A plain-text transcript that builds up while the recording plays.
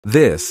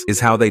This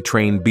is how they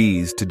train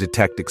bees to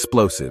detect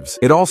explosives.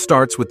 It all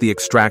starts with the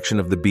extraction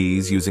of the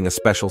bees using a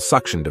special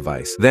suction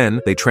device.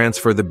 Then, they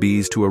transfer the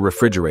bees to a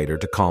refrigerator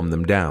to calm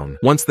them down.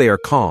 Once they are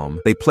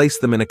calm, they place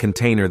them in a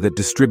container that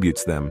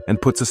distributes them and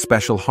puts a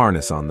special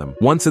harness on them.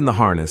 Once in the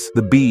harness,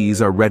 the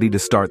bees are ready to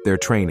start their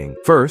training.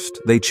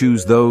 First, they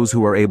choose those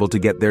who are able to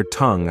get their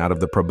tongue out of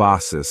the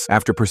proboscis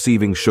after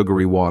perceiving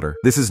sugary water.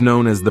 This is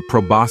known as the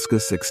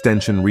proboscis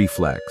extension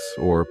reflex,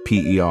 or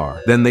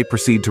PER. Then they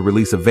proceed to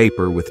release a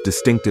vapor with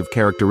distinctive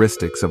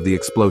characteristics of the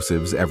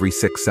explosives every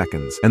 6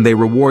 seconds, and they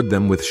reward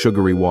them with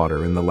sugary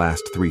water in the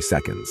last 3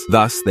 seconds.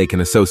 Thus, they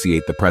can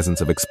associate the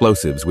presence of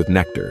explosives with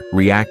nectar,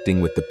 reacting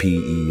with the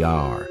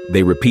PER.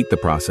 They repeat the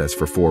process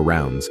for 4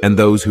 rounds, and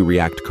those who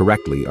react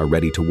correctly are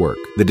ready to work.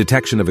 The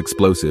detection of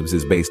explosives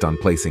is based on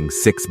placing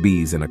 6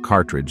 bees in a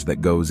cartridge that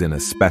goes in a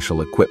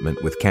special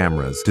equipment with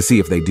cameras to see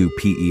if they do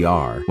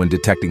PER when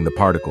detecting the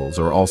particles,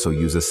 or also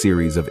use a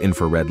series of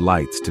infrared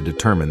lights to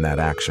determine that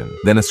action.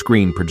 Then a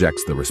screen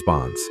projects the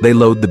response. They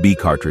load the bee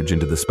cartridge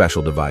into the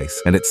special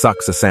device, and it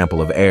sucks a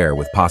sample of air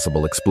with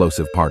possible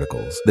explosive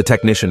particles. The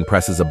technician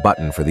presses a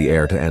button for the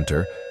air to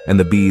enter, and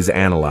the bees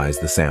analyze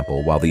the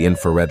sample while the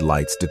infrared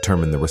lights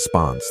determine the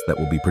response that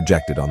will be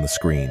projected on the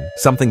screen.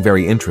 Something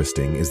very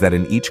interesting is that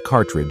in each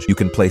cartridge you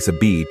can place a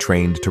bee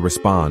trained to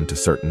respond to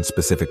certain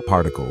specific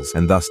particles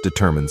and thus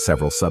determine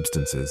several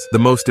substances. The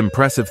most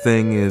impressive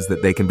thing is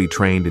that they can be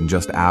trained in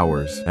just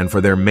hours, and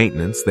for their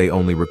maintenance they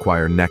only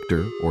require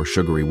nectar or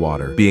sugary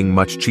water, being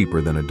much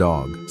cheaper than a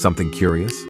dog. Something curious?